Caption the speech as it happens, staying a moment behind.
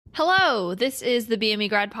Hello, this is the BME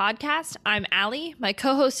Grad Podcast. I'm Allie, my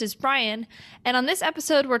co host is Brian, and on this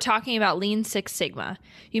episode, we're talking about Lean Six Sigma.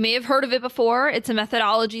 You may have heard of it before. It's a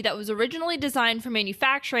methodology that was originally designed for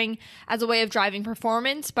manufacturing as a way of driving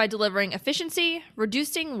performance by delivering efficiency,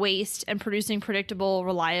 reducing waste, and producing predictable,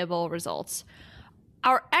 reliable results.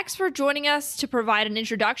 Our expert joining us to provide an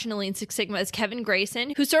introduction to Lean Six Sigma is Kevin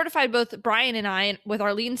Grayson, who certified both Brian and I with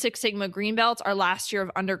our Lean Six Sigma green belts our last year of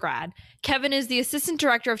undergrad. Kevin is the Assistant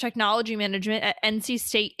Director of Technology Management at NC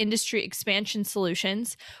State Industry Expansion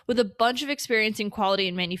Solutions, with a bunch of experience in quality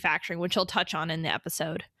and manufacturing, which he'll touch on in the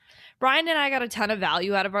episode. Brian and I got a ton of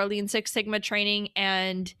value out of our Lean Six Sigma training,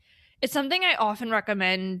 and it's something I often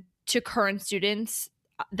recommend to current students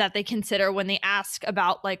that they consider when they ask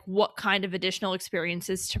about like what kind of additional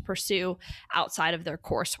experiences to pursue outside of their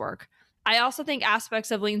coursework. I also think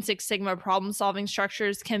aspects of Lean Six Sigma problem solving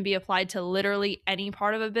structures can be applied to literally any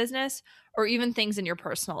part of a business or even things in your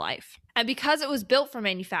personal life. And because it was built for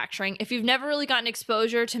manufacturing, if you've never really gotten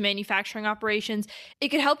exposure to manufacturing operations, it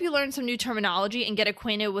could help you learn some new terminology and get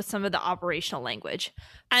acquainted with some of the operational language.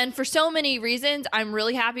 And for so many reasons, I'm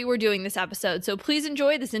really happy we're doing this episode. So please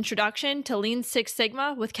enjoy this introduction to Lean Six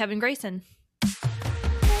Sigma with Kevin Grayson.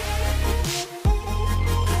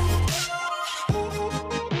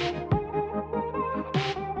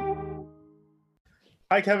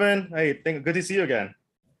 Hi, Kevin. Hey, good to see you again.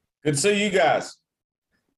 Good to see you guys.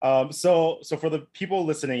 So for the people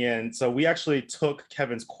listening in, so we actually took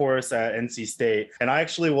Kevin's course at NC State, and I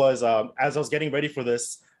actually was, as I was getting ready for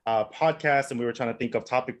this podcast and we were trying to think of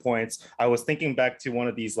topic points, I was thinking back to one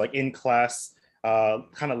of these like in-class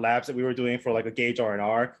kind of labs that we were doing for like a gauge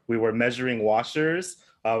R&R. We were measuring washers.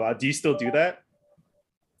 Do you still do that?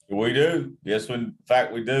 We do. Yes, in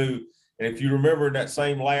fact, we do. And if you remember in that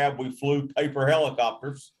same lab, we flew paper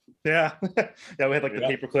helicopters. Yeah. Yeah, we had like the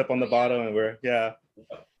paper clip on the bottom and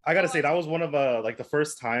I got to say that was one of like the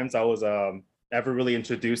first times I was ever really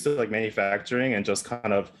introduced to like manufacturing and just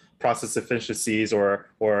kind of process efficiencies or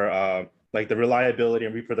like the reliability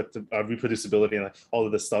and reproducibility and like all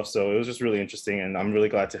of this stuff. So it was just really interesting, and I'm really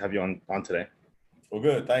glad to have you on today. Well,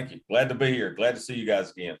 good. Thank you. Glad to be here. Glad to see you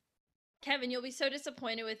guys again. Kevin, you'll be so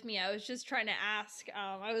disappointed with me. I was just trying to ask.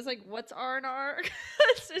 I was like, what's R&R?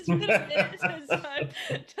 It's been a minute since I've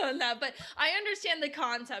done that. But I understand the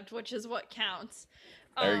concept, which is what counts.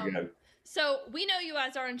 There you go. So we know you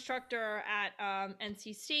as our instructor at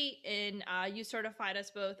NC State, and you certified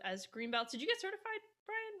us both as green belts. Did you get certified,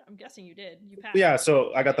 Brian? I'm guessing you did. You passed. Yeah,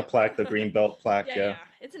 so I got the plaque, the green belt plaque. Yeah.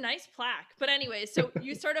 It's a nice plaque. But anyways, so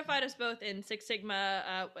you certified us both in Six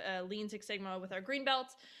Sigma, Lean Six Sigma with our green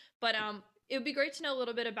belts. But it would be great to know a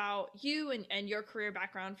little bit about you and your career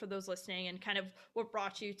background for those listening, and kind of what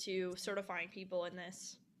brought you to certifying people in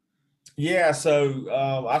this. Yeah,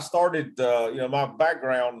 so I started, my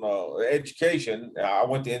background education. I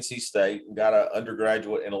went to NC State and got an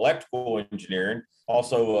undergraduate in electrical engineering,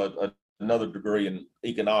 also another degree in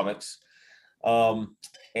economics, and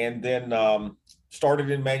then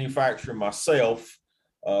started in manufacturing myself.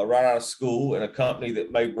 Right out of school in a company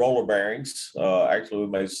that made roller bearings. Actually,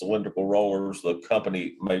 we made cylindrical rollers. The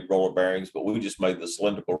company made roller bearings, but we just made the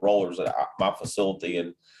cylindrical rollers at my facility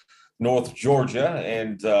in North Georgia.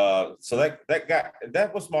 And so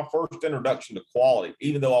that was my first introduction to quality,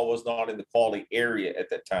 even though I was not in the quality area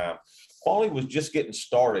at that time. Quality was just getting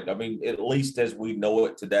started. I mean, at least as we know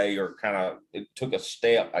it today, or kind of it took a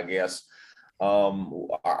step, I guess.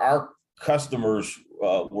 Our customers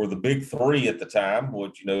were the big three at the time,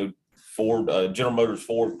 which, Ford, General Motors,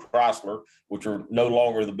 Ford, Chrysler, which are no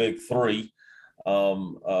longer the big three.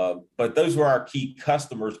 But those were our key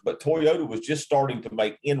customers. But Toyota was just starting to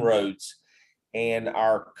make inroads, and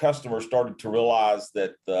our customers started to realize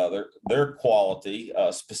that their quality,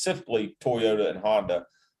 specifically Toyota and Honda,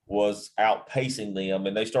 was outpacing them,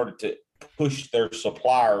 and they started to push their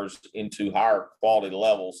suppliers into higher quality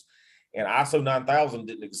levels. And ISO 9000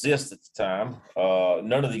 didn't exist at the time.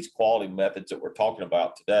 None of these quality methods that we're talking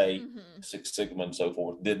about today, Six Sigma and so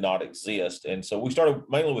forth, did not exist. And so we started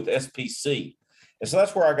mainly with SPC. And so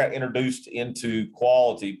that's where I got introduced into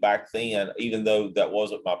quality back then, even though that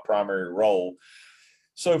wasn't my primary role.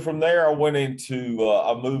 So from there, I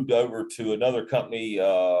moved over to another company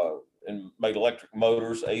and made electric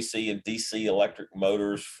motors, AC and DC electric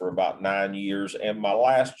motors, for about 9 years. And my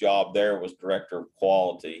last job there was director of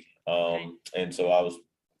quality. And so I was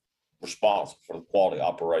responsible for the quality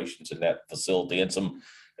operations in that facility and some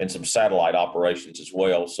satellite operations as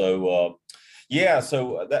well. So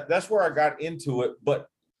so that's where I got into it. But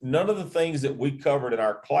none of the things that we covered in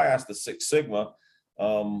our class, the Six Sigma,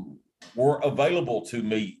 were available to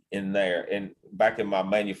me in there and back in my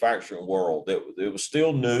manufacturing world. It was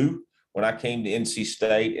still new when I came to NC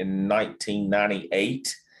State in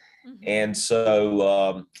 1998. Mm-hmm. And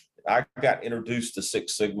so I got introduced to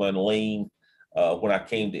Six Sigma and Lean when I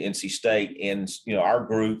came to NC State. And, our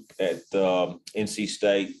group at NC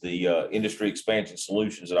State, the Industry Expansion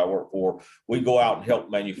Solutions that I work for, we go out and help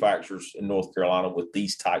manufacturers in North Carolina with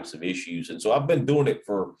these types of issues. And so I've been doing it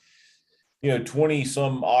for 20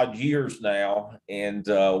 some odd years now, and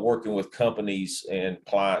working with companies and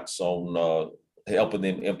clients on helping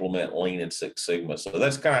them implement Lean and Six Sigma. So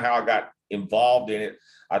that's kind of how I got involved in it.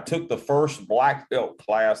 I took the first black belt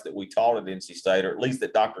class that we taught at NC State, or at least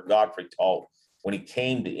that Dr. Godfrey taught when he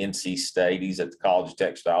came to NC State. He's at the College of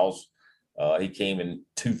Textiles. He came in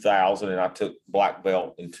 2000, and I took black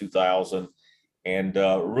belt in 2000. And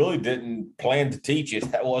really didn't plan to teach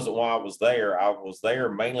it. That wasn't why I was there. I was there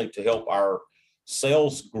mainly to help our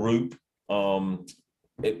sales group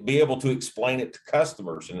be able to explain it to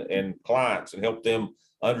customers and clients and help them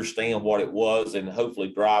understand what it was and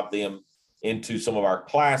hopefully drive them into some of our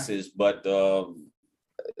classes. But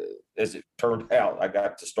as it turned out, I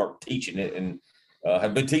got to start teaching it and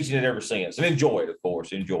have been teaching it ever since, and enjoyed it, of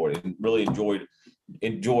course, and really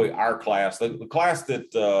enjoy our class. The class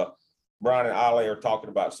that Brian and Ali are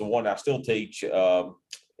talking about. So one I still teach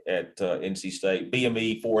at NC State.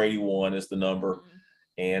 BME 481 is the number. Mm-hmm.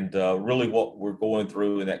 And really what we're going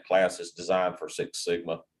through in that class is designed for Six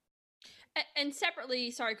Sigma. And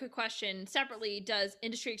separately, sorry, quick question. Separately, does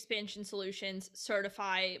Industry Expansion Solutions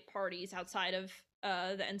certify parties outside of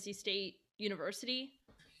the NC State University?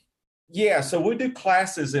 Yeah, so we do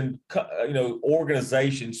classes in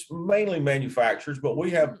organizations, mainly manufacturers, but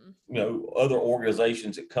we have other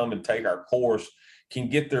organizations that come and take our course, can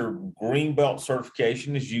get their green belt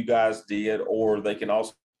certification as you guys did, or they can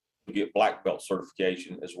also get black belt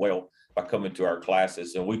certification as well by coming to our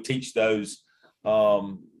classes. And we teach those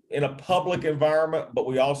in a public environment, but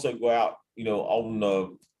we also go out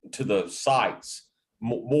on to the sites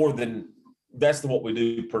more than. That's what we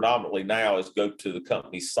do predominantly now, is go to the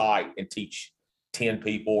company site and teach 10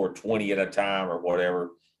 people or 20 at a time or whatever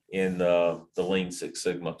in the Lean Six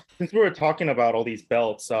Sigma. Since we were talking about all these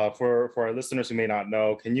belts, for our listeners who may not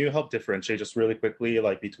know, can you help differentiate just really quickly,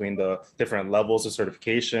 like between the different levels of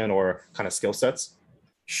certification or kind of skill sets?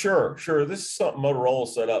 Sure. This is something Motorola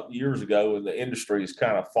set up years ago, and the industry has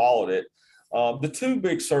kind of followed it. The two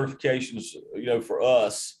big certifications, for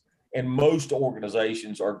us, and most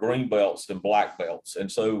organizations, are green belts and black belts. And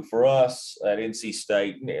so for us at NC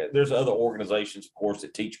State, there's other organizations, of course,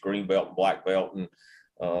 that teach green belt and black belt, and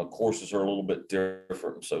courses are a little bit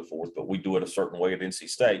different and so forth, but we do it a certain way at NC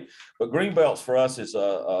State. But green belts for us is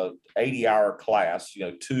a 80-hour class,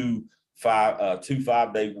 two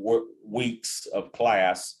 5-day weeks of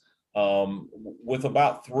class, with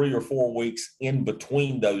about 3 or 4 weeks in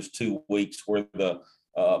between those 2 weeks where the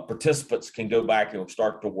participants can go back and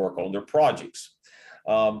start to work on their projects.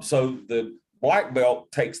 So the black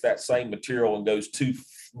belt takes that same material and goes 2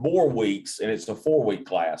 more weeks, and it's a 4-week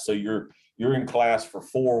class. So you're in class for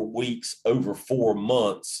 4 weeks over 4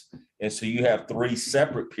 months. And so you have 3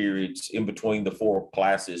 separate periods in between the 4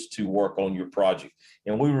 classes to work on your project.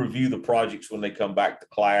 And we review the projects when they come back to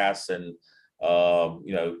class and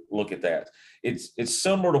look at that. It's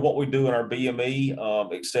similar to what we do in our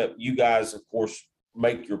BME, except you guys, of course,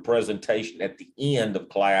 make your presentation at the end of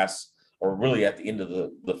class, or really at the end of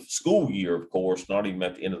the school year, of course, not even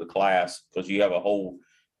at the end of the class, because you have a whole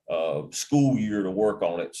school year to work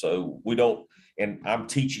on it. So we don't, and I'm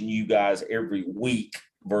teaching you guys every week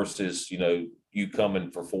versus, you coming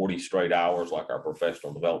for 40 straight hours like our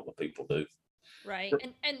professional development people do. Right.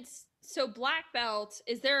 And so black belt,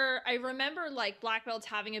 I remember like black belts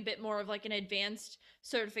having a bit more of like an advanced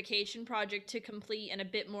certification project to complete and a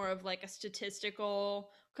bit more of like a statistical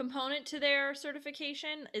component to their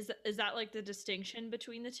certification. Is that like the distinction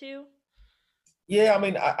between the two? Yeah, I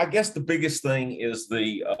mean, I guess the biggest thing is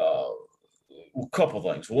the couple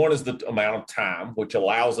of things. One is the amount of time, which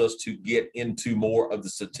allows us to get into more of the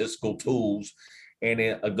statistical tools and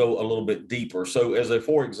go a little bit deeper. So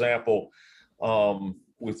for example,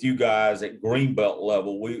 with you guys at Greenbelt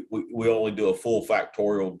level, we only do a full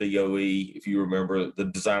factorial DOE, if you remember the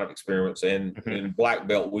design of experiments, and in Black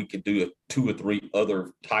Belt, we could do 2 or 3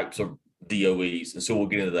 other types of DOEs. And so we'll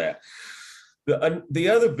get into that. The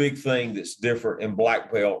other big thing that's different in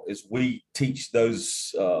Black Belt is we teach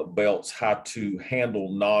those belts how to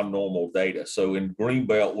handle non-normal data. So in Green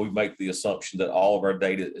Belt, we make the assumption that all of our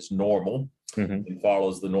data is normal and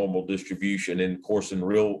follows the normal distribution. And of course, in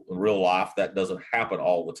real life, that doesn't happen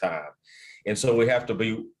all the time. And so we have to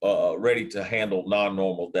be ready to handle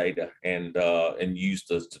non-normal data and use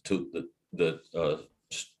the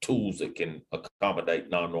tools that can accommodate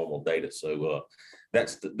non-normal data. So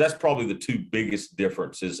that's probably the two biggest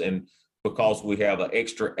differences. And because we have an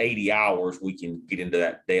extra 80 hours, we can get into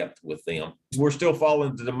that depth with them. We're still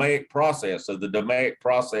following the DMAIC process. So the DMAIC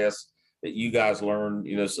process that you guys learn,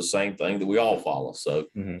 it's the same thing that we all follow. So,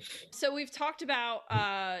 So we've talked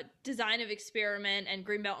about design of experiment and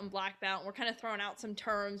green belt and black belt. We're kind of throwing out some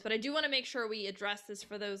terms, but I do want to make sure we address this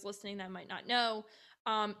for those listening that might not know.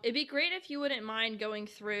 It'd be great if you wouldn't mind going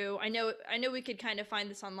through. I know we could kind of find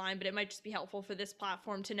this online, but it might just be helpful for this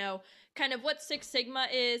platform to know kind of what Six Sigma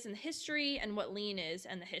is and the history, and what Lean is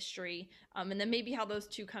and the history, and then maybe how those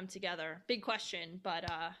two come together. Big question, but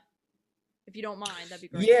if you don't mind, that'd be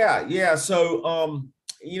great. Yeah. So,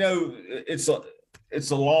 it's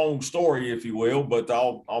a long story, if you will, but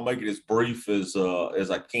I'll make it as brief as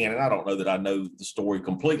I can. And I don't know that I know the story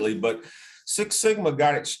completely, but Six Sigma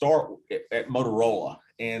got its start at Motorola,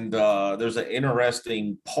 and there's an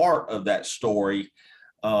interesting part of that story.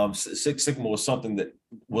 Six Sigma was something that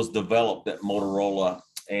was developed at Motorola,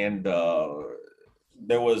 and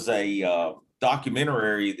there was a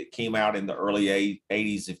documentary that came out in the early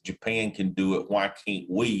 80s. If Japan can do it, why can't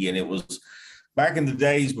we? And it was back in the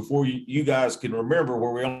days before you guys can remember,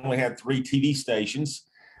 where we only had 3 TV stations.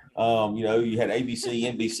 You had ABC,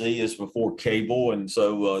 NBC is before cable. And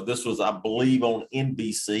so this was, I believe, on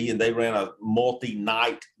NBC, and they ran a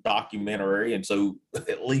multi-night documentary. And so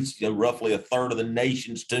at least roughly a third of the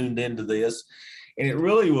nations tuned into this. And it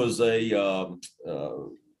really was a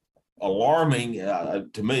alarming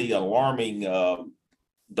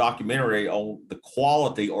documentary on the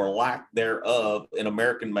quality or lack thereof in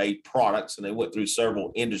American-made products. And they went through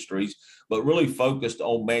several industries, but really focused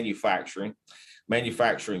on manufacturing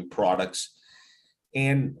products.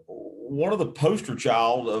 And one of the poster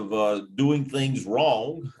child of doing things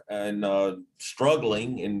wrong and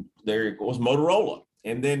struggling, and there was Motorola.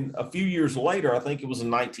 And then a few years later, I think it was in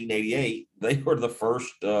 1988, they were the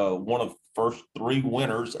first one of the first 3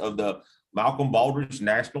 winners of the Malcolm Baldrige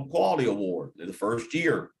National Quality Award. The first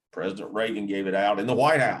year, President Reagan gave it out in the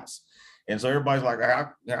White House. And so everybody's like,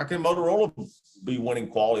 how can Motorola be winning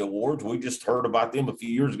quality awards? We just heard about them a few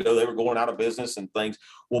years ago. They were going out of business and things.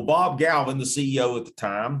 Well, Bob Galvin, the CEO at the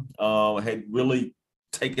time, had really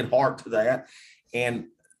taken heart to that and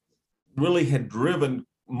really had driven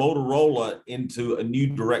Motorola into a new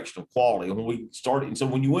direction of quality. When we started, and so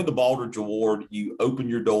when you win the Baldrige Award, you open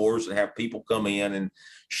your doors and have people come in and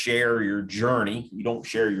share your journey. You don't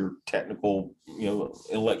share your technical,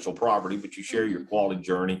 intellectual property, but you share your quality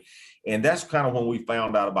journey. And that's kind of when we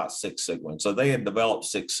found out about Six Sigma. And so they had developed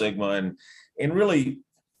Six Sigma, and really,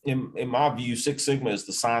 in my view, Six Sigma is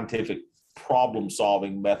the scientific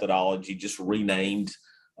problem-solving methodology, just renamed.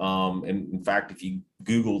 And in fact, if you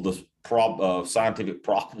Google the scientific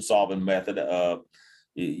problem-solving method,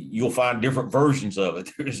 you'll find different versions of it.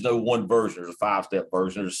 There's no one version. There's a 5-step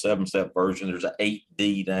version. There's a 7-step version. There's an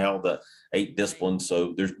 8D now, the 8 disciplines.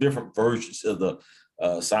 So there's different versions of the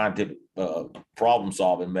scientific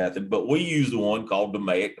problem-solving method. But we use the one called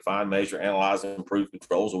DMAIC, define, measure, analyze, and improve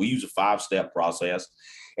control. So we use a 5-step process.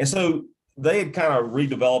 And so they had kind of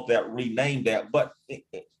redeveloped that, renamed that. But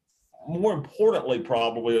more importantly,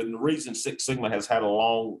 probably, and the reason Six Sigma has had a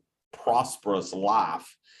long, prosperous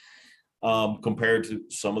life compared to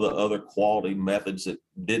some of the other quality methods that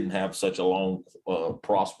didn't have such a long,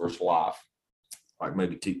 prosperous life, like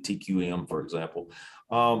maybe TQM, for example,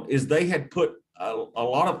 is they had put a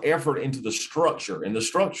lot of effort into the structure. And the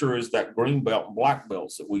structure is that green belt and black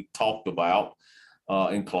belts that we talked about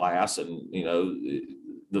in class. And,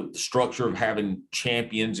 the structure of having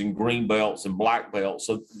champions and green belts and black belts.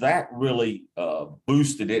 So that really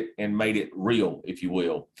boosted it and made it real, if you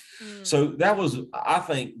will. So that was, I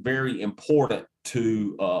think, very important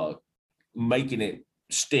to making it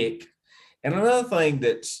stick. And another thing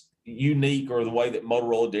that's unique, or the way that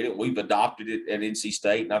Motorola did it, we've adopted it at NC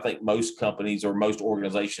State, and I think most companies or most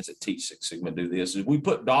organizations that teach Six Sigma do this, is we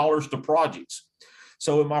put dollars to projects.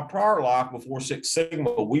 So in my prior life before Six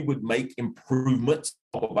Sigma, we would make improvements,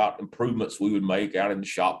 talk about improvements we would make out in the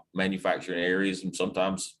shop manufacturing areas and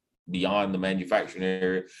sometimes beyond the manufacturing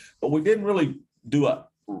area. But we didn't really do a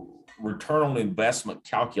return on investment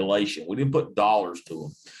calculation. We didn't put dollars to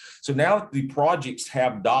them. So now that the projects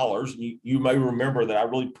have dollars, you may remember that I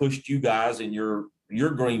really pushed you guys in your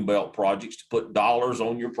green belt projects to put dollars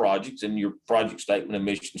on your projects and your project statement and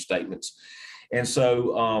mission statements. And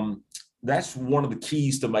so that's one of the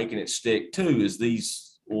keys to making it stick too, is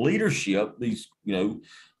these leadership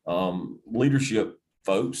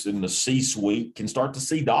folks in the C-suite can start to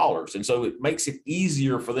see dollars. And so it makes it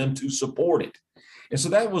easier for them to support it. And so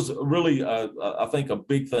that was really, I think, a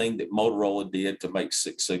big thing that Motorola did to make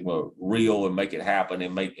Six Sigma real and make it happen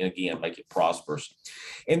and make it prosperous.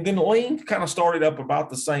 And then Lean kind of started up about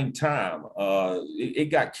the same time. It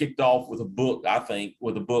got kicked off with a book, I think,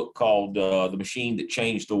 called The Machine That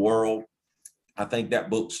Changed the World. I think that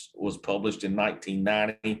book was published in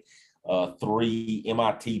 1990. 3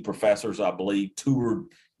 MIT professors, I believe, toured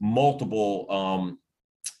multiple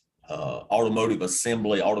automotive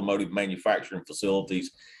assembly, automotive manufacturing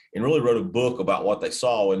facilities, and really wrote a book about what they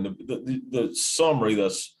saw. And the summary,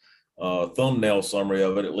 this thumbnail summary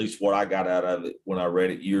of it, at least what I got out of it when I read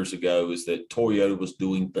it years ago, is that Toyota was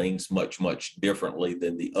doing things much, much differently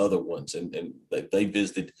than the other ones. And they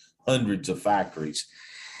visited hundreds of factories.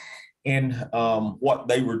 And what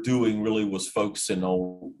they were doing really was focusing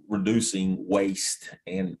on reducing waste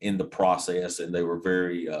and in the process, and they were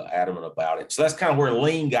very adamant about it. So that's kind of where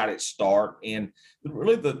Lean got its start. And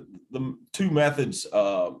really, the two methods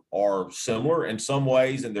are similar in some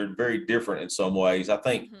ways, and they're very different in some ways. I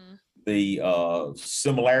think the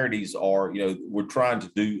similarities are, we're trying to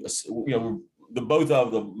do, both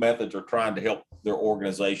of the methods are trying to help their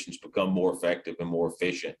organizations become more effective and more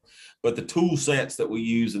efficient. But the tool sets that we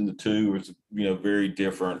use in the two are, very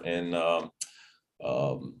different. And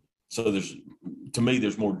so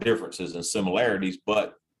there's more differences than similarities,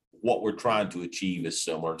 but what we're trying to achieve is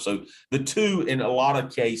similar. So the two, in a lot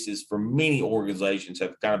of cases, for many organizations,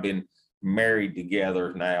 have kind of been married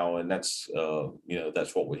together now. And that's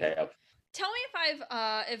what we have. Tell me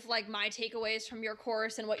if like my takeaways from your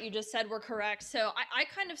course and what you just said were correct. So I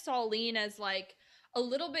kind of saw Lean as like a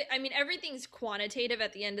little bit, I mean, everything's quantitative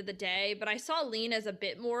at the end of the day, but I saw Lean as a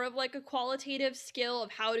bit more of like a qualitative skill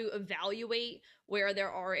of how to evaluate where there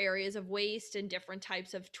are areas of waste and different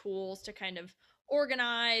types of tools to kind of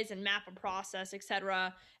organize and map a process,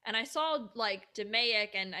 etc. And I saw like DMAIC,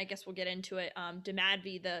 and I guess we'll get into it,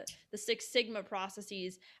 DMADV, the Six Sigma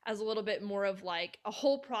processes, as a little bit more of like a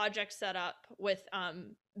whole project setup with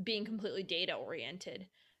being completely data oriented.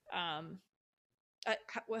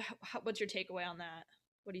 What's your takeaway on that?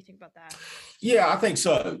 What do you think about that? Yeah, I think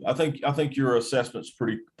so. I think your assessment's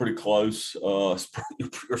pretty close. Your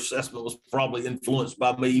assessment was probably influenced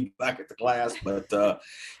by me back at the class, but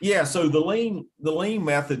yeah. So the lean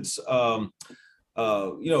methods, are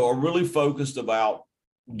really focused about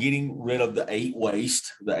getting rid of the eight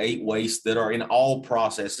waste that are in all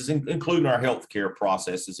processes, including our healthcare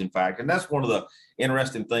processes, in fact. And that's one of the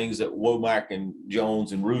interesting things that Womack and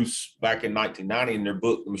Jones and Roos back in 1990 in their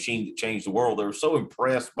book, The Machine That Changed the World, they were so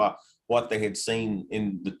impressed by what they had seen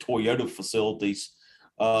in the Toyota facilities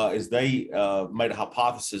as they made a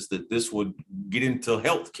hypothesis that this would get into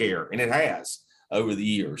healthcare, and it has over the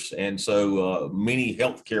years. And so many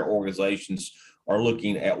healthcare organizations are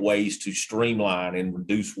looking at ways to streamline and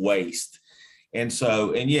reduce waste. And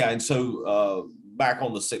so back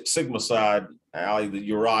on the Six Sigma side, Ali,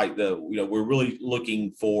 you're right. We're really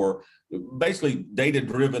looking for basically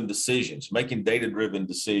data-driven decisions, making data-driven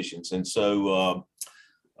decisions. And so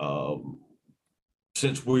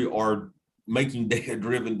since we are making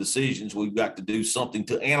data-driven decisions, we've got to do something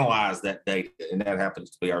to analyze that data, and that happens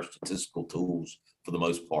to be our statistical tools for the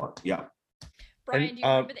most part. Yeah. Brian, do you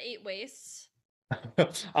remember the 8 wastes? You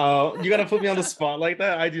gotta put me on the spot like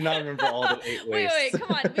that. I do not remember all the 8 wastes. Wait,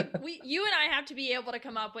 come on. You and I have to be able to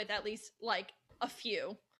come up with at least like a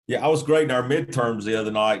few. Yeah, I was grading our midterms the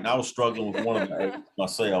other night, and I was struggling with one of the 8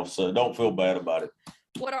 myself, so don't feel bad about it.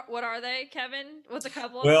 What are they, Kevin? What's a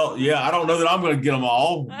couple? Well, yeah, I don't know that I'm going to get them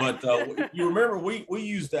all, but you remember we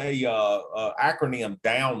used a acronym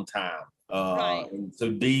downtime. Right. And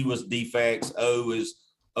so D was defects, O is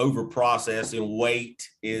over processing, weight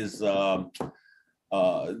is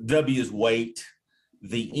W is weight.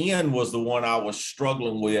 The N was the one I was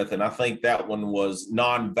struggling with, and I think that one was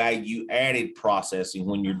non-value added processing,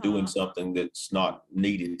 when you're doing something that's not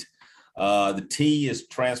needed. The T is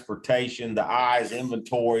transportation, the I is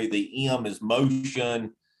inventory, the M is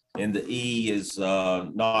motion, and the E is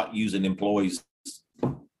not using employees'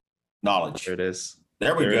 knowledge. There it is.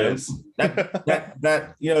 There we go.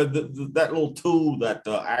 That little tool, that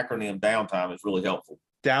acronym downtime, is really helpful.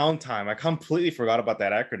 Downtime. I completely forgot about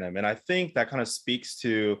that acronym. And I think that kind of speaks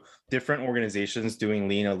to different organizations doing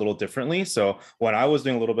lean a little differently. So when I was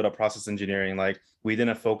doing a little bit of process engineering, like we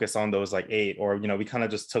didn't focus on those like 8, or, we kind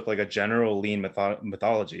of just took like a general lean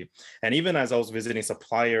methodology. And even as I was visiting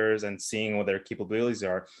suppliers and seeing what their capabilities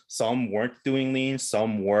are, some weren't doing lean,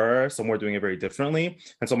 some were doing it very differently.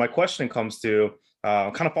 And so my question comes to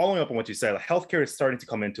kind of following up on what you said, like healthcare is starting to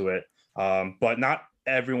come into it, but not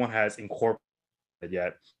everyone has incorporated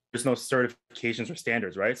yet. There's no certifications or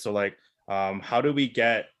standards, right? So like, how do we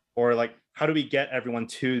get, or like, how do we get everyone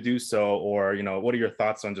to do so? Or, you know, what are your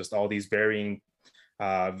thoughts on just all these varying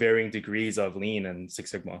degrees of Lean and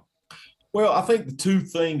Six Sigma? Well, I think the two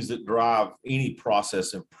things that drive any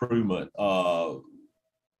process improvement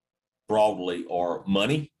broadly are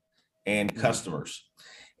money and customers.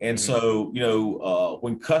 And so,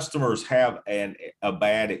 when customers have a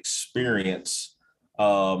bad experience, with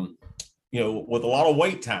a lot of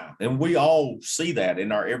wait time, and we all see that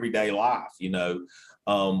in our everyday life,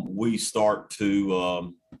 we start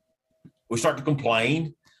to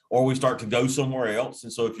complain, or we start to go somewhere else.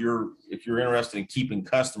 And so if you're interested in keeping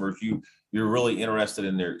customers, you're really interested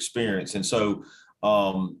in their experience. And so,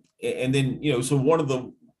 and then, so one of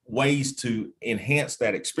the ways to enhance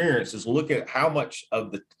that experience is look at how much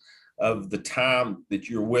of the time that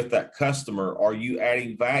you're with that customer are you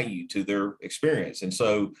adding value to their experience. And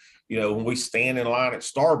so, when we stand in line at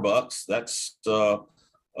Starbucks, that's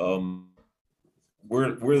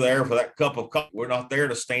we're there for that cup of coffee. We're not there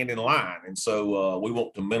to stand in line. And so we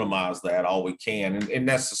want to minimize that all we can. And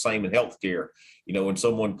that's the same in healthcare. When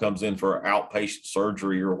someone comes in for outpatient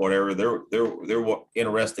surgery or whatever, they're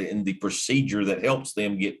interested in the procedure that helps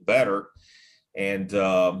them get better. And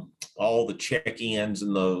all the check-ins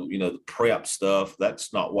and the prep stuff,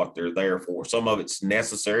 that's not what they're there for. Some of it's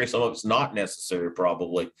necessary, some of it's not necessary,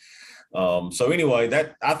 probably. So anyway,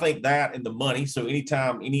 that I think that and the money. So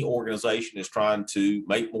anytime any organization is trying to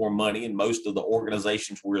make more money, and most of the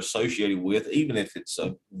organizations we're associated with, even if it's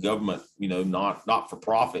a government, not for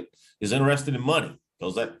profit, is interested in money,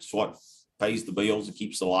 because that's what pays the bills and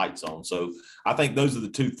keeps the lights on. So I think those are the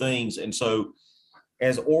two things. And so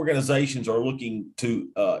as organizations are looking to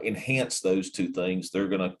enhance those two things, they're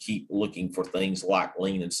going to keep looking for things like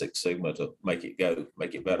Lean and Six Sigma to make it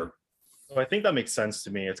better. So I think that makes sense to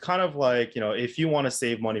me. It's kind of like, if you want to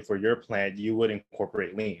save money for your plant, you would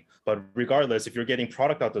incorporate Lean. But regardless, if you're getting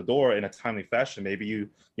product out the door in a timely fashion, maybe do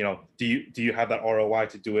you have that ROI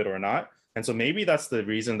to do it or not? And so maybe that's the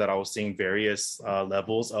reason that I was seeing various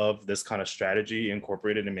levels of this kind of strategy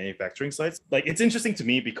incorporated in manufacturing sites. Like, it's interesting to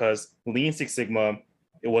me because Lean Six Sigma,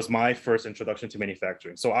 it was my first introduction to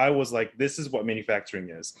manufacturing. So I was like, this is what manufacturing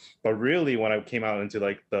is. But really, when I came out into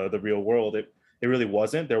like the real world, it really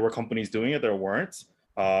wasn't. There were companies doing it, there weren't.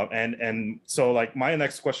 And so like my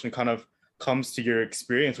next question kind of comes to your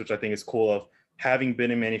experience, which I think is cool, of having been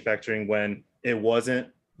in manufacturing when it wasn't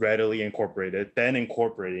readily incorporated, then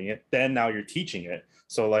incorporating it, then now you're teaching it.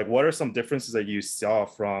 So like, what are some differences that you saw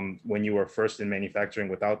from when you were first in manufacturing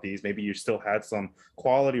without these? Maybe you still had some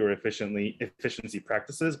quality or efficiency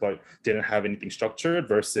practices, but didn't have anything structured,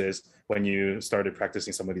 versus when you started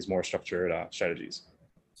practicing some of these more structured strategies.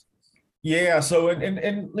 Yeah. So,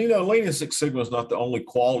 and Lean and Six Sigma is not the only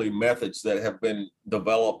quality methods that have been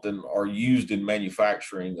developed and are used in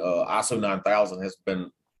manufacturing. ISO 9000 has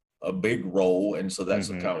been a big role, and so that's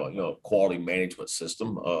a kind of a quality management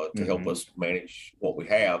system to help us manage what we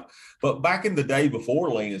have. But back in the day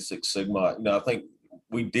before Lean and Six Sigma, I think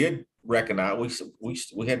we did recognize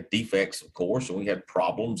we had defects, of course, and we had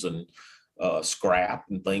problems and scrap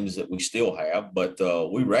and things that we still have, but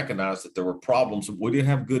we recognized that there were problems. We didn't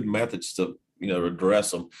have good methods to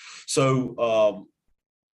address them. So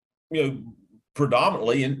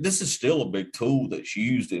predominantly, and this is still a big tool that's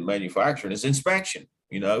used in manufacturing, is inspection.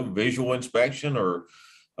 Visual inspection, or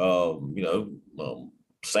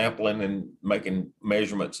sampling and making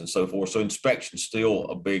measurements and so forth. So inspection is still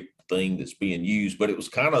a big thing that's being used, but it was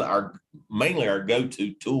kind of mainly our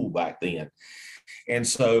go-to tool back then. And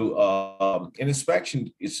so, and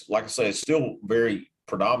inspection is, like I say, it's still very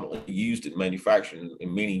predominantly used in manufacturing,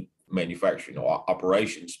 in many manufacturing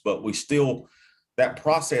operations, but that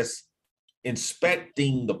process,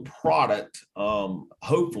 inspecting the product,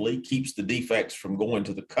 hopefully keeps the defects from going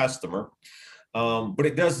to the customer, but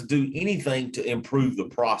it doesn't do anything to improve the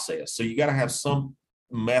process. So you got to have some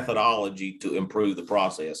methodology to improve the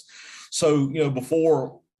process. So,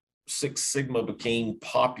 before Six Sigma became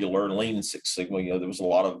popular, Lean and Six Sigma, there was a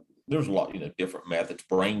lot, different methods,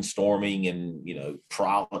 brainstorming and,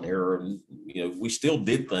 trial and error. And, we still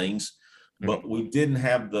did things, but we didn't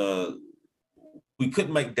have we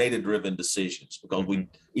couldn't make data-driven decisions because we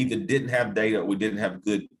either didn't have data or we didn't have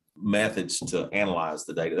good methods to analyze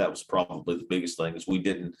the data. That was probably the biggest thing, is we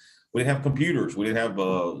didn't have computers. We didn't have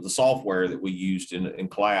the software that we used in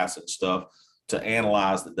class and stuff to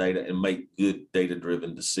analyze the data and make good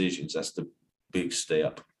data-driven decisions. That's the big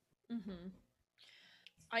step. Mm-hmm.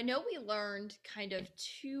 I know we learned kind of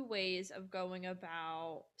two ways of going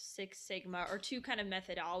about Six Sigma, or two kind of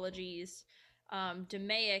methodologies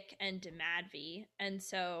DMAIC and DMADV. And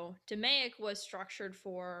so DMAIC was structured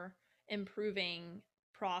for improving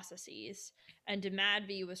processes, and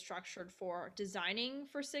DMADV was structured for designing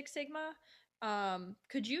for Six Sigma.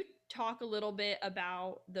 Could you talk a little bit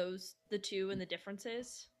about the two and the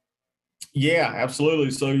differences? Yeah,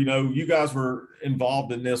 absolutely. So, you guys were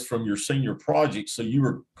involved in this from your senior project. So you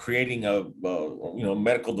were creating a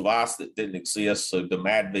medical device that didn't exist. So the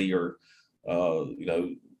MADV or,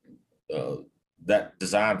 that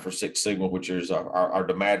design for Six Sigma, which is our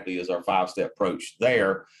DMADV is our 5-step approach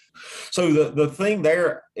there. So the thing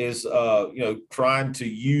there is, trying to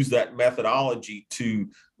use that methodology to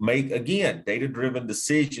make, again, data-driven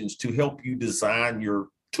decisions to help you design your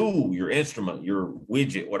tool, your instrument, your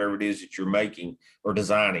widget, whatever it is that you're making or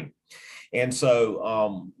designing. And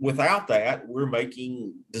so without that, we're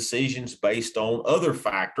making decisions based on other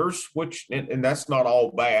factors, which, and that's not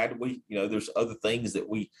all bad. There's other things that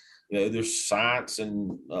there's science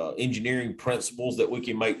and engineering principles that we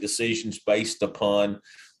can make decisions based upon,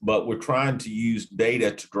 but we're trying to use data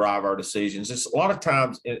to drive our decisions. It's a lot of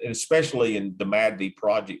times, and especially in the MADV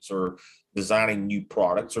projects or designing new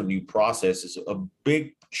products or new processes, a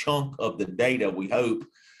big chunk of the data, we hope,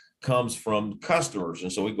 comes from customers.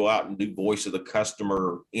 And so we go out and do voice of the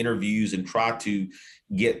customer interviews and try to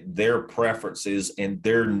get their preferences and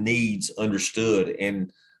their needs understood,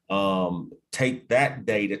 and take that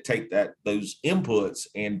data, those inputs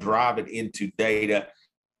and drive it into data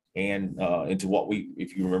and into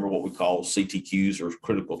if you remember, what we call CTQs, or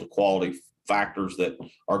critical to quality factors, that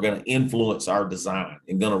are going to influence our design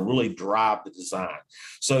and going to really drive the design.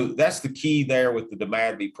 So that's the key there with the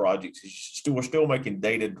DMADV projects. We're still making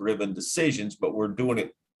data-driven decisions, but we're doing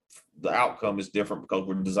it. The outcome is different because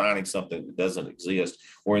we're designing something that doesn't exist.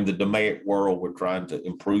 Or in the DMAIC world, we're trying to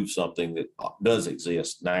improve something that does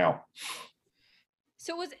exist now.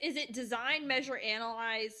 So is it design, measure,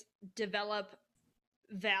 analyze, develop,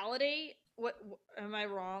 validate? What am I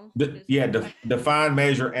wrong? Define,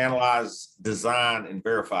 measure, analyze, design, and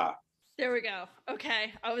verify. There we go.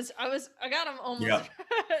 Okay. I got them almost. Yeah.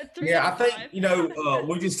 3 out of 5. I think,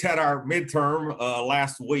 we just had our midterm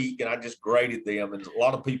last week, and I just graded them, and a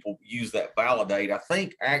lot of people use that validate. I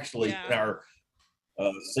think actually in our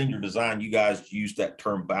senior design, you guys use that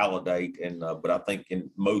term validate, and but I think in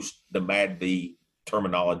most the MADV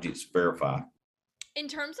terminology, it's verify. In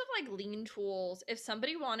terms of like lean tools, if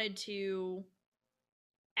somebody wanted to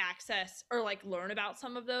access or like learn about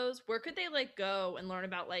some of those, where could they like go and learn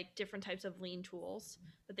about like different types of lean tools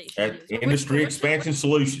that they should use? Industry Expansion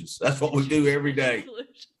Solutions. That's what we do every day.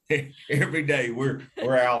 Every day we're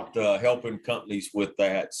out helping companies with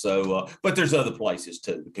that. So, but there's other places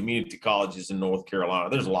too. The community colleges in North Carolina.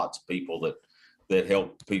 There's lots of people that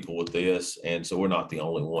help people with this, and so we're not the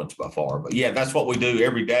only ones by far. But yeah, that's what we do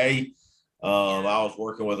every day. I was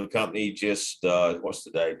working with a company just, what's the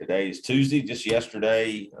day? Today is Tuesday, just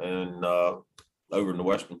yesterday, and over in the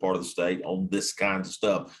western part of the state on this kind of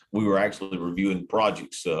stuff. We were actually reviewing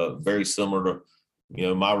projects very similar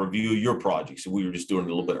to, my review of your projects. We were just doing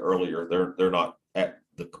it a little bit earlier. They're not at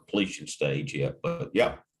the completion stage yet, but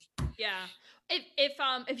yeah. Yeah.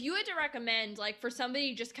 If you had to recommend, like, for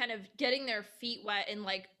somebody just kind of getting their feet wet and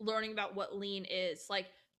like learning about what lean is, like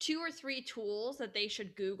 2 or 3 tools that they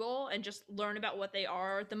should Google and just learn about what they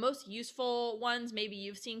are, the most useful ones maybe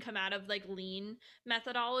you've seen come out of like lean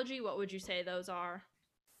methodology, what would you say those are?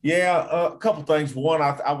 Yeah, a couple things. One,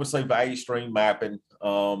 I would say value stream mapping.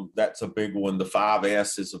 That's a big one. The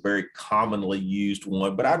 5S is a very commonly used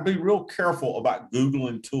one, but I'd be real careful about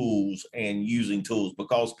Googling tools and using tools,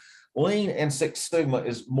 because Lean and Six Sigma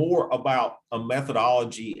is more about a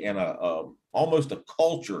methodology and almost a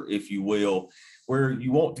culture, if you will, where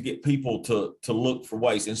you want to get people to look for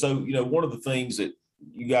ways. And so, one of the things that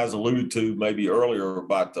you guys alluded to maybe earlier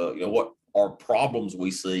about what are problems we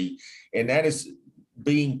see, and that is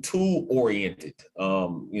being tool oriented.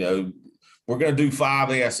 We're going to do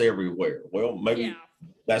 5S everywhere. Well, maybe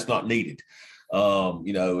that's not needed.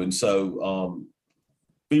 And so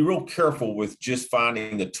be real careful with just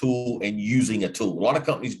finding a tool and using a tool. A lot of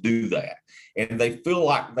companies do that, and they feel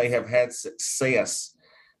like they have had success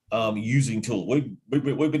using tools. We've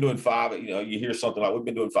been doing 5. You hear something like, we've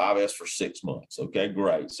been doing 5S for 6 months. Okay,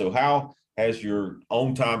 great. So how has your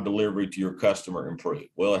on-time delivery to your customer improved?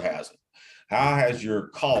 Well, it hasn't. How has your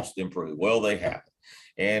cost improved? Well, they haven't.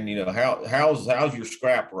 And how's your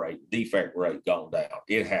scrap rate, defect rate gone down?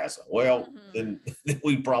 It hasn't. Well, then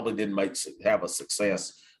we probably didn't have a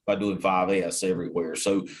success by doing 5S everywhere.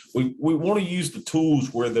 So we want to use the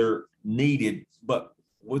tools where they're needed, but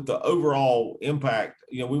with the overall impact,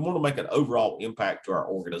 we want to make an overall impact to our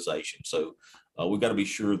organization. So we've got to be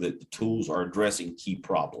sure that the tools are addressing key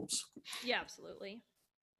problems. Yeah, absolutely.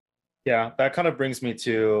 Yeah, that kind of brings me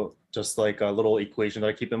to just like a little equation that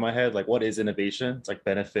I keep in my head. Like, what is innovation? It's like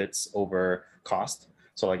benefits over cost.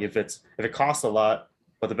 So like if it costs a lot,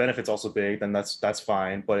 but the benefit's also big, then that's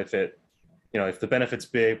fine. But if the benefit's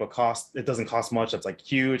big but it doesn't cost much, that's like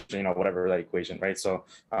huge, whatever that equation, right? So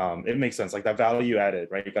it makes sense. Like that value added,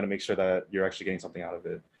 right? You got to make sure that you're actually getting something out of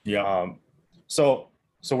it. Yeah. So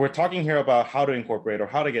we're talking here about how to incorporate or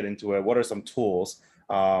how to get into it. What are some tools?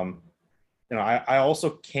 I also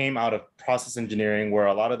came out of process engineering where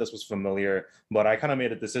a lot of this was familiar, but I kind of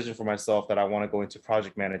made a decision for myself that I want to go into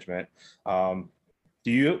project management.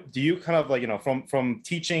 Do you kind of like, from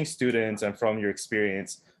teaching students and from your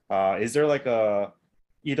experience, is there like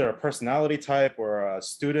either a personality type or a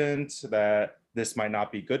student that this might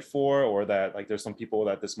not be good for, or that like there's some people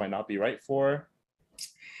that this might not be right for?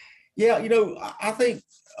 Yeah, I think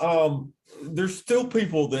there's still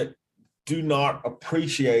people that do not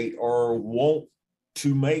appreciate or want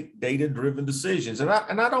to make data-driven decisions. And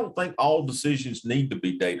I don't think all decisions need to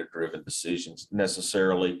be data-driven decisions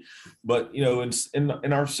necessarily. But,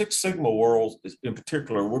 in our Six Sigma world in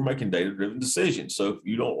particular, we're making data-driven decisions. So if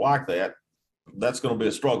you don't like that, that's going to be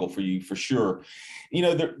a struggle for you for sure.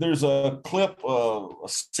 There's a clip, a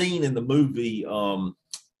scene in the movie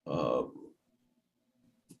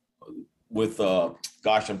with,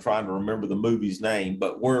 gosh, I'm trying to remember the movie's name,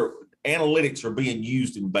 but where analytics are being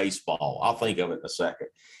used in baseball. I'll think of it in a second.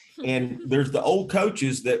 And there's the old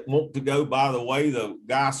coaches that want to go by the way the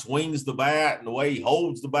guy swings the bat and the way he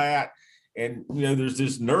holds the bat. And, there's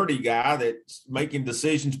this nerdy guy that's making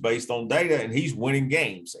decisions based on data, and he's winning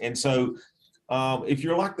games. And so if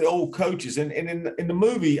you're like the old coaches, and in the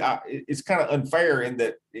movie, it's kind of unfair in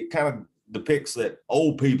that it kind of depicts that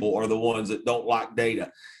old people are the ones that don't like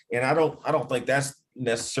data. And I don't think that's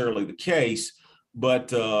necessarily the case.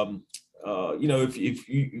 But if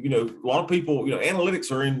you a lot of people,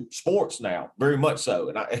 analytics are in sports now, very much so,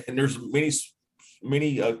 and there's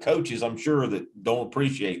many coaches, I'm sure, that don't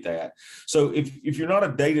appreciate that. So if you're not a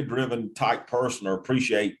data-driven type person or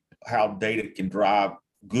appreciate how data can drive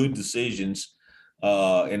good decisions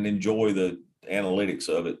and enjoy the analytics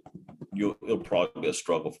of it, it'll probably be a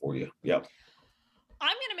struggle for you. Yeah.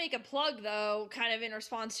 I'm going to make a plug, though, kind of in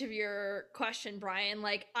response to your question, Brian.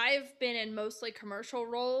 Like, I've been in mostly commercial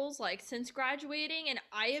roles, like, since graduating, and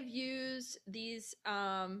I have used these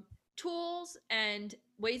tools and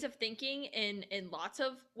ways of thinking in lots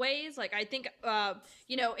of ways. Like, I think,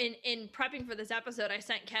 in prepping for this episode, I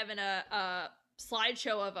sent Kevin a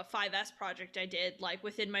slideshow of a 5S project I did, like,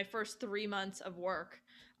 within my first 3 months of work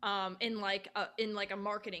in a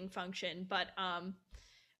marketing function. But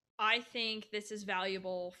I think this is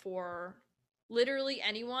valuable for literally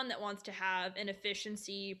anyone that wants to have an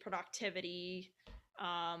efficiency, productivity,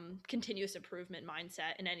 continuous improvement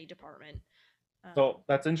mindset in any department. So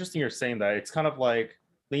that's interesting you're saying that. It's kind of like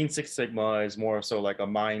Lean Six Sigma is more so like a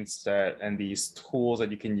mindset and these tools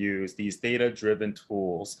that you can use, these data-driven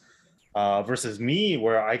tools, versus me,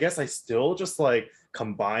 where I guess I still just like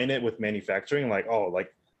combine it with manufacturing, like, oh,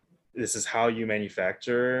 like this is how you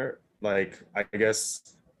manufacture. Like, I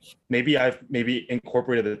guess maybe I've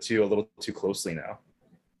incorporated the two a little too closely now.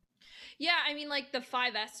 Yeah, I mean, like the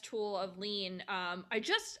 5S tool of Lean, I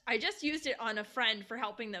just used it on a friend for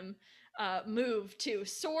helping them move to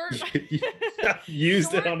sort.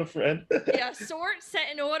 Used it on a friend. Yeah, sort,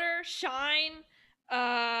 set in order, shine,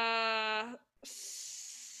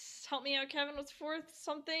 help me out, Kevin, what's fourth?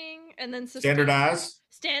 Something, and then standardize,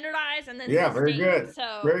 and then yeah, sustain. Very good.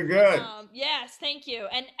 So very good. Yes, thank you.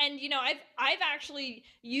 And I've actually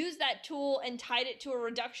used that tool and tied it to a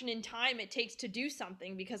reduction in time it takes to do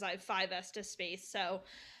something because I have 5S to space. So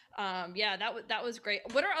that was great.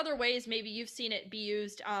 What are other ways maybe you've seen it be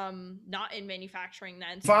used not in manufacturing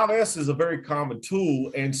then? 5S is a very common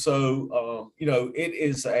tool, and so it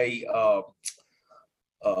is a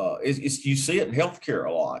you see it in healthcare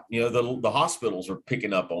a lot. The hospitals are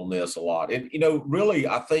picking up on this a lot. And, really,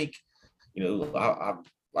 I think,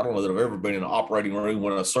 I don't know that I've ever been in an operating room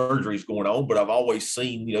when a surgery is going on, but I've always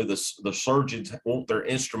seen, the surgeons want their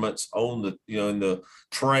instruments on the, in the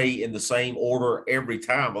tray in the same order every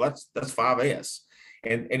time. Well, that's 5S.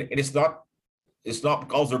 And it's not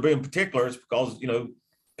because they're being particular. It's because,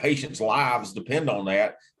 patients' lives depend on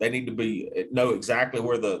that. They need to know exactly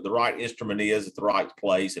where the right instrument is at the right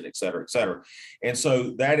place, and et cetera, et cetera. And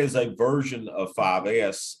so that is a version of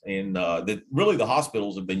 5S, and that really the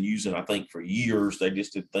hospitals have been using, I think, for years. They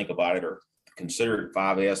just didn't think about it or consider it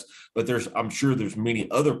 5S. But I'm sure there's many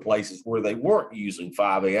other places where they weren't using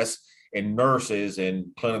 5S, and nurses and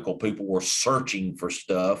clinical people were searching for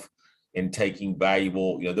stuff and taking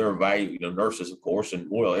valuable, they're valuable, nurses, of course, and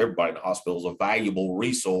well, everybody in the hospital is a valuable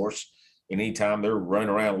resource. And anytime they're running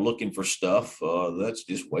around looking for stuff, that's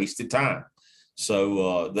just wasted time.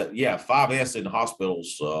 So 5S in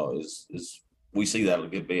hospitals is we see that a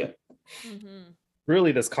good bit. Mm-hmm.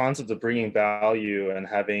 Really, this concept of bringing value and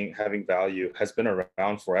having value has been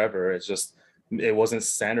around forever. It's just it wasn't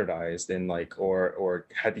standardized in like or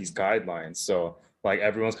had these guidelines. So like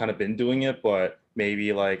everyone's kind of been doing it, but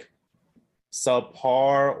maybe like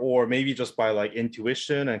subpar, or maybe just by like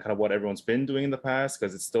intuition and kind of what everyone's been doing in the past,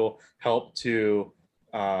 because it still helped to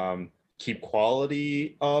keep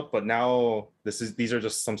quality up. But now these are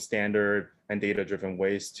just some standard and data driven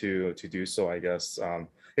ways to do so, I guess.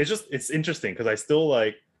 It's interesting because I still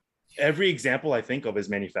like every example I think of is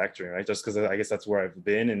manufacturing, right? Just because I guess that's where I've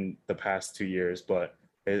been in the past 2 years. But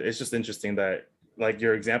it's just interesting that like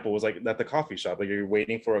your example was like at the coffee shop, like you're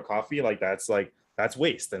waiting for a coffee, that's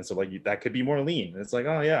waste. And so like that could be more lean. And it's like,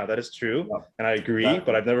 oh yeah, that is true. And I agree,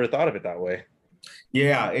 but I've never thought of it that way.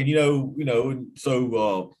 Yeah. And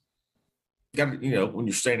so got when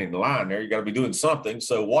you're standing in the line there, you got to be doing something.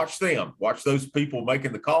 So watch those people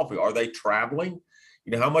making the coffee. Are they traveling?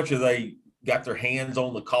 How much are they got their hands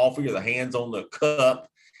on the coffee or the hands on the cup,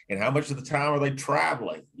 and how much of the time are they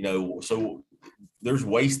traveling? So there's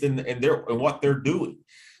waste in what they're doing.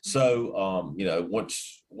 So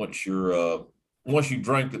once you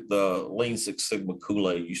drink the Lean Six Sigma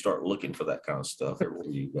Kool-Aid, you start looking for that kind of stuff everywhere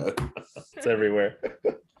you go. It's everywhere.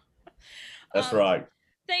 That's right.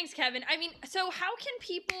 Thanks, Kevin. I mean, so how can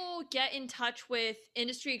people get in touch with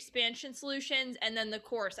Industry Expansion Solutions and then the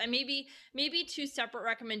course? And maybe two separate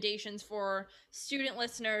recommendations for student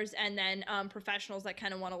listeners and then professionals that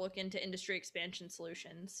kind of want to look into Industry Expansion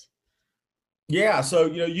Solutions. Yeah, so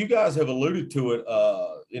you guys have alluded to it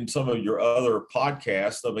in some of your other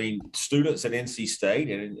podcasts. I mean, students at NC State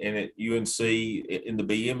and at UNC in the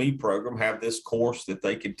BME program have this course that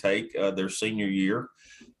they can take their senior year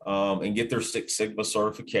and get their Six Sigma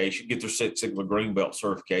certification, get their Six Sigma Green Belt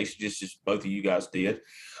certification, just as both of you guys did.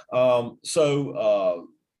 That's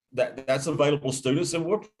available to students, and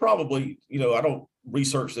we're probably, I don't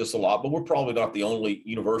research this a lot, but we're probably not the only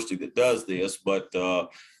university that does this, but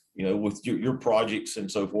with your projects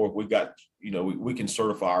and so forth, we got, we can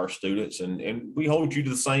certify our students and we hold you to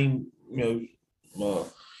the same, you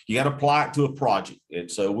got to apply it to a project.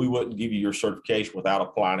 And so we wouldn't give you your certification without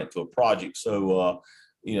applying it to a project. So,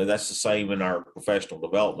 that's the same in our professional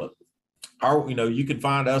development. You can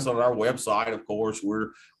find us on our website. Of course,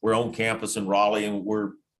 we're on campus in Raleigh, and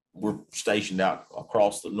we're stationed out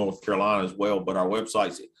across the North Carolina as well. But our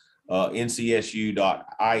website's ncsu.ies.edu.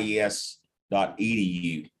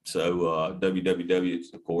 So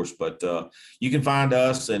www, of course, but you can find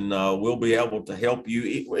us, and we'll be able to help you.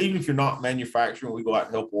 Even if you're not manufacturing, we go out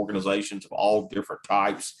and help organizations of all different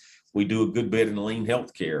types. We do a good bit in lean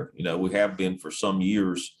healthcare. We have been for some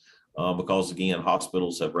years because, again,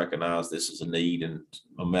 hospitals have recognized this as a need and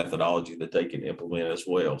a methodology that they can implement as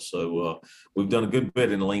well. So we've done a good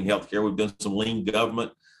bit in lean healthcare. We've done some lean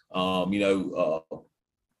government,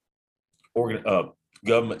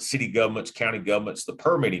 government, city governments, county governments. The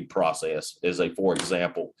permitting process for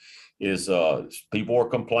example, is people are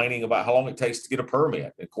complaining about how long it takes to get a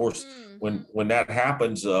permit. Of course, when that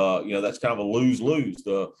happens, that's kind of a lose-lose.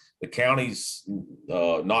 The county's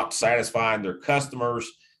not satisfying their customers.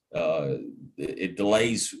 It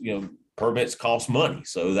delays, permits cost money.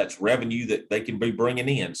 So that's revenue that they can be bringing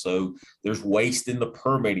in. So there's waste in the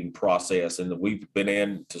permitting process. And we've been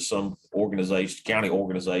into some county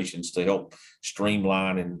organizations to help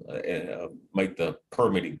streamline and make the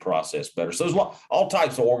permitting process better. So there's all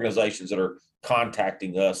types of organizations that are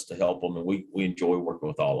contacting us to help them. And we enjoy working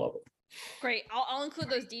with all of them. Great. I'll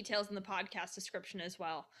include those details in the podcast description as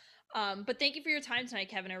well. But thank you for your time tonight,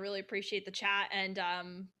 Kevin. I really appreciate the chat. And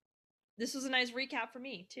this was a nice recap for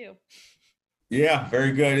me too. Yeah,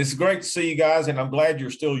 very good. It's great to see you guys, and I'm glad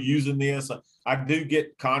you're still using this. I do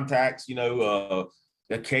get contacts,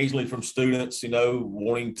 occasionally from students,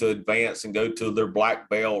 wanting to advance and go to their black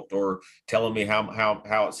belt, or telling me how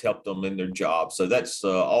it's helped them in their job. So that's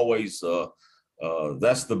always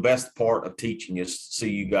that's the best part of teaching, is to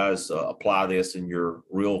see you guys apply this in your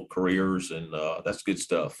real careers, and that's good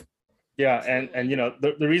stuff. Yeah, and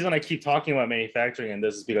the reason I keep talking about manufacturing in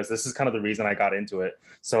this is because this is kind of the reason I got into it.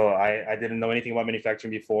 So I didn't know anything about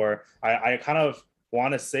manufacturing before. I kind of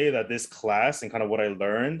want to say that this class and kind of what I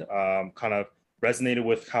learned kind of resonated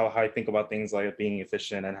with how I think about things like being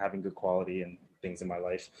efficient and having good quality. And things in my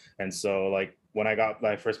life. And so like when I got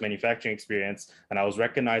my first manufacturing experience and I was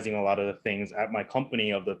recognizing a lot of the things at my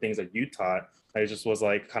company of the things that you taught, I just was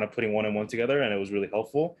like kind of putting one and one together, and it was really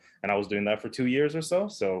helpful. And I was doing that for 2 years or so.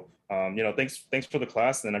 So, thanks for the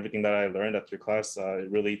class and everything that I learned at your class. It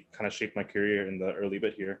really kind of shaped my career in the early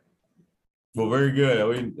bit here. Well, very good.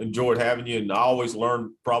 We enjoyed having you, and I always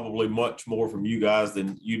learn probably much more from you guys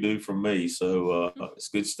than you do from me. So it's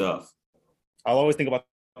good stuff. I'll always think about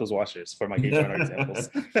those washers for my gauge runner examples.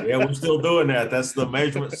 Yeah, we're still doing that. That's the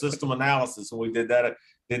measurement system analysis, and we did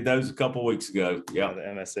those a couple of weeks ago. Yeah, the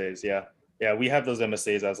MSAs. Yeah, we have those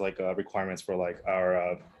MSAs as like requirements for like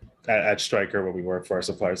our at Stryker where we work for our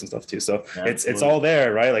suppliers and stuff too. So it's all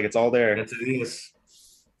there, right? Like it's all there. Yes, it is.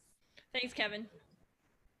 Thanks, Kevin.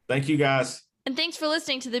 Thank you, guys. And thanks for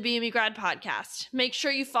listening to the BME Grad Podcast. Make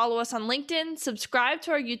sure you follow us on LinkedIn, subscribe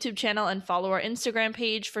to our YouTube channel, and follow our Instagram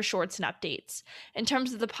page for shorts and updates. In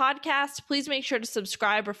terms of the podcast, please make sure to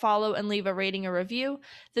subscribe or follow and leave a rating or review.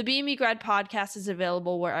 The BME Grad Podcast is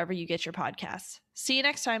available wherever you get your podcasts. See you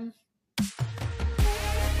next time.